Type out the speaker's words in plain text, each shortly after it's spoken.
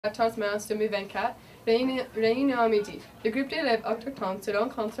14 mars 2024, réunion à midi. Le groupe d'élèves autochtones se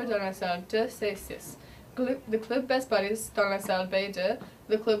rencontre dans la salle 2C6. Le club Best Buddies dans la salle B2,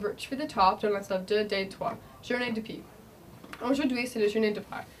 le club Reach for the Top dans la salle 2D3. Journée de pi. Aujourd'hui, c'est la journée de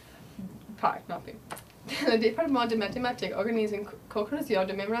pi, non pi. Le département de mathématiques organise une conclusion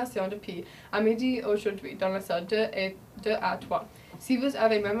de mémorisation de pi à midi aujourd'hui dans la salle 2A3. Si vous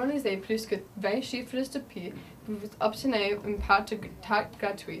avez mémorisé plus que 20 chiffres de pi, vous obtenez une part de tarte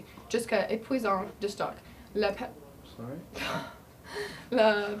gratuit jusqu'à épuisement de stock. La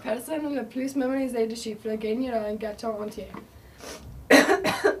personne la plus mémorisée de chiffres gagnera un gâteau entier.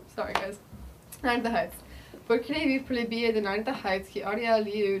 Sorry guys. Night the Heights. Pour créer pour les billets de Night the Heights qui aura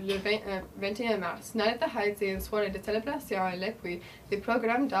lieu le 21 mars. Night the Heights est une soirée de célébration à l'appui des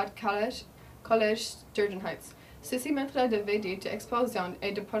programmes d'art Collège Sturgeon Heights. Ceci mettra de vedettes d'exposition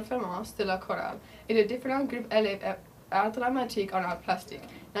et de performances de la chorale et de différents groupes élèves art dramatique en art plastique.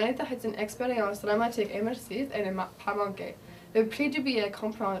 Night the Heights est une expérience dramatique immersive et ne pas manquer. Le prix du billet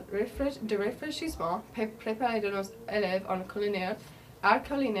comprend de réfléchissement préparé de nos élèves en culinaire, art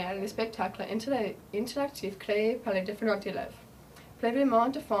culinaire et les spectacles interactifs créés par les différents élèves. Prélèvement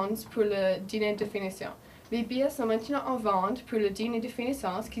de fonds pour le dîner de finition. Les billets sont maintenant en vente pour le dîner de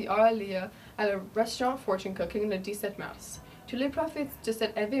finition qui aura lieu à le restaurant Fortune Cooking le 17 mars. Tous les profits de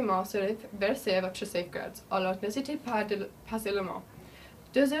cet événement seront versés à votre safeguards, alors n'hésitez pas de passer le mot.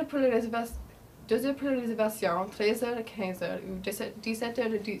 2 heures pour la réservation, 13h à 15h ou 17h à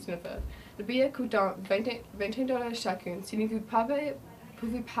 19h. Le billet coûte $21 chacun. Si vous ne pouvez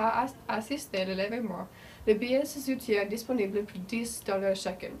pas assister à l'événement, le billet se soutient disponible pour $10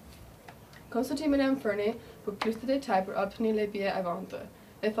 chacun. Consultez Mme Fernet pour plus de détails pour obtenir les billets à vendre.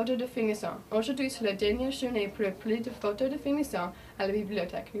 Les photos de finition. Aujourd'hui, c'est la dernière journée pour le prix de photos de finition à la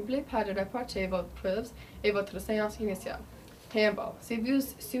bibliothèque. N'oubliez pas de rapporter vos preuves et votre séance initiale. Handball. Si vous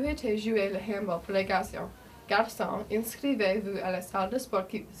souhaitez jouer le handball pour les garçons, inscrivez-vous à la salle de sport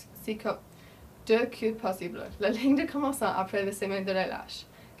qui coupe 2 coups possibles. La ligne de commençant après la semaine de relâche.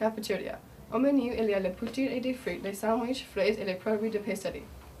 Cafétéria. Au menu, il y a la poutine et des frites, les sandwichs, fraises et les produits de pâtisserie.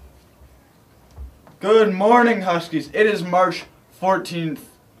 Good morning, Huskies. It is March 14th.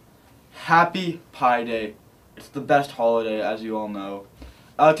 Happy Pi Day. It's the best holiday, as you all know.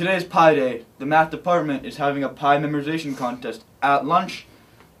 Today is Pi Day. The math department is having a pi memorization contest at lunch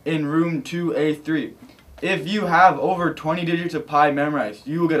in room 2A3. If you have over 20 digits of pi memorized,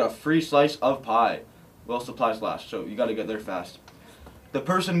 you will get a free slice of pie. Well, supplies last, so you gotta get there fast. The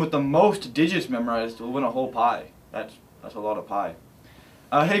person with the most digits memorized will win a whole pie. That's a lot of pie.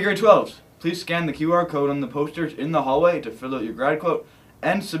 Hey, grade 12s. Please scan the QR code on the posters in the hallway to fill out your grad quote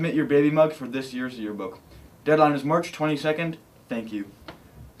and submit your baby mug for this year's yearbook. Deadline is March 22nd. Thank you.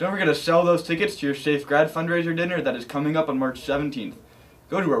 Don't forget to sell those tickets to your Safe Grad fundraiser dinner that is coming up on March 17th.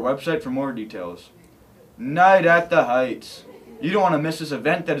 Go to our website for more details. Night at the Heights. You don't want to miss this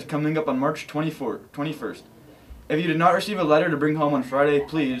event that is coming up on March 21st. If you did not receive a letter to bring home on Friday,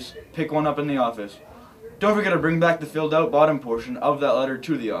 please pick one up in the office. Don't forget to bring back the filled out bottom portion of that letter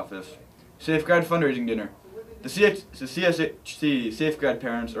to the office. Safe Grad fundraising dinner. The CSHC Safe Grad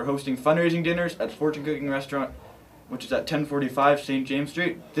parents are hosting fundraising dinners at Fortune Cooking Restaurant, which is at 1045 St. James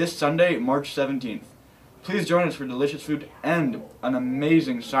Street, this Sunday, March 17th. Please join us for delicious food and an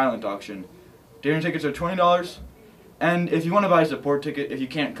amazing silent auction. Dinner tickets are $20, and if you want to buy a support ticket, if you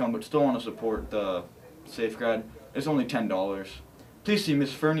can't come but still want to support the Safe Grad, it's only $10. Please see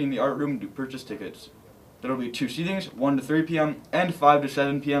Miss Fernie in the art room to purchase tickets. There will be 2 seatings, 1 to 3 p.m. and 5 to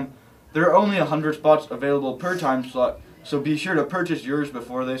 7 p.m. There are only 100 spots available per time slot, so be sure to purchase yours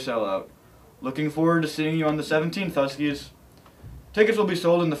before they sell out. Looking forward to seeing you on the 17th, Huskies. Tickets will be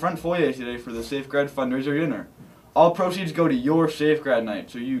sold in the front foyer today for the Safe Grad fundraiser dinner. All proceeds go to your Safe Grad night,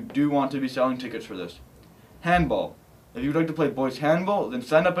 so you do want to be selling tickets for this. Handball. If you would like to play boys handball, then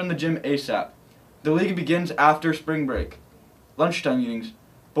sign up in the gym ASAP. The league begins after spring break. Lunchtime meetings.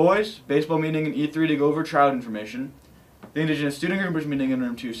 Boys, baseball meeting in E3 to go over child information. The Indigenous Student Group is meeting in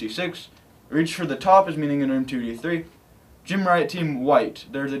room 2C6. Reach for the Top is meeting in room 2D3. Gym Riot Team White.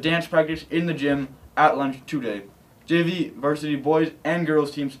 There's a dance practice in the gym at lunch today. JV, varsity boys and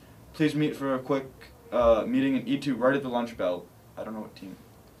girls teams, please meet for a quick meeting in E2 right at the lunch bell. I don't know what team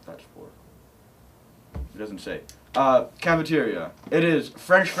that's for. It doesn't say. Cafeteria. It is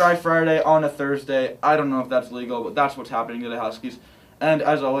French Fry Friday on a Thursday. I don't know if that's legal, but that's what's happening to the Huskies. And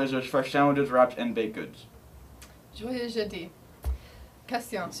as always, there's fresh sandwiches, wraps, and baked goods. Joyeux jeudi.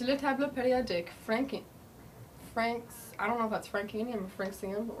 Question. Sur le tableau périodique, I don't know if that's Francinium or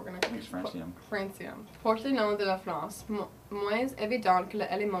Francium, but we're going to... I think it's Francium. Francium. Porte le nom de la France. Moins évident que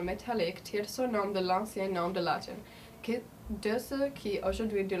l'élément métallique tire son nom de l'ancien nom de latin. de ce qui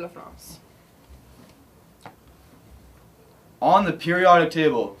aujourd'hui de la France. On the periodic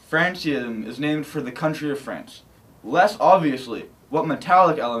table, francium is named for the country of France. Less obviously, what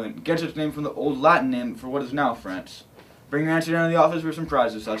metallic element gets its name from the old Latin name for what is now France? Bring your answer down to the office for some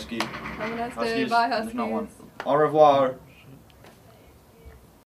prizes, Husky. Have a nice day. Huskies, Bye, there's not one. Huskies. Au revoir.